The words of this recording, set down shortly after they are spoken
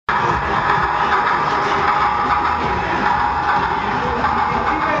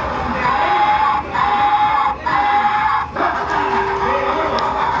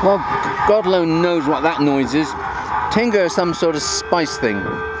Well, God alone knows what that noise is. Tinga is some sort of spice thing.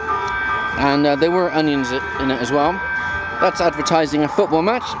 And there were onions in it as well. That's advertising a football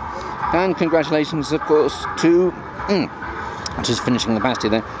match. And congratulations, of course, to... just finishing the pasty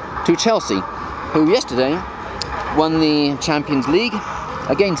there. To Chelsea, who yesterday won the Champions League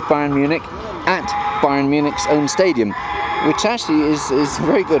against Bayern Munich at Bayern Munich's own stadium, which actually is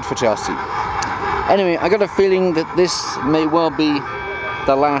very good for Chelsea. Anyway, I got a feeling that this may well be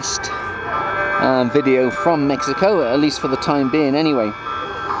the last video from Mexico, at least for the time being anyway.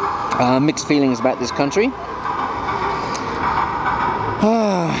 Mixed feelings about this country.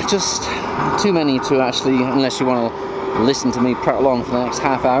 Just too many to actually, unless you want to listen to me prattle on for the next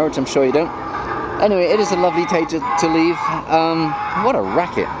half hour, which I'm sure you don't. Anyway, it is a lovely day to leave. What a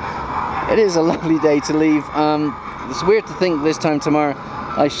racket. It is a lovely day to leave. It's weird to think this time tomorrow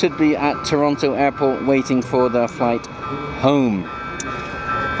I should be at Toronto Airport waiting for the flight home.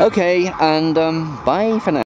 Okay, and bye for now.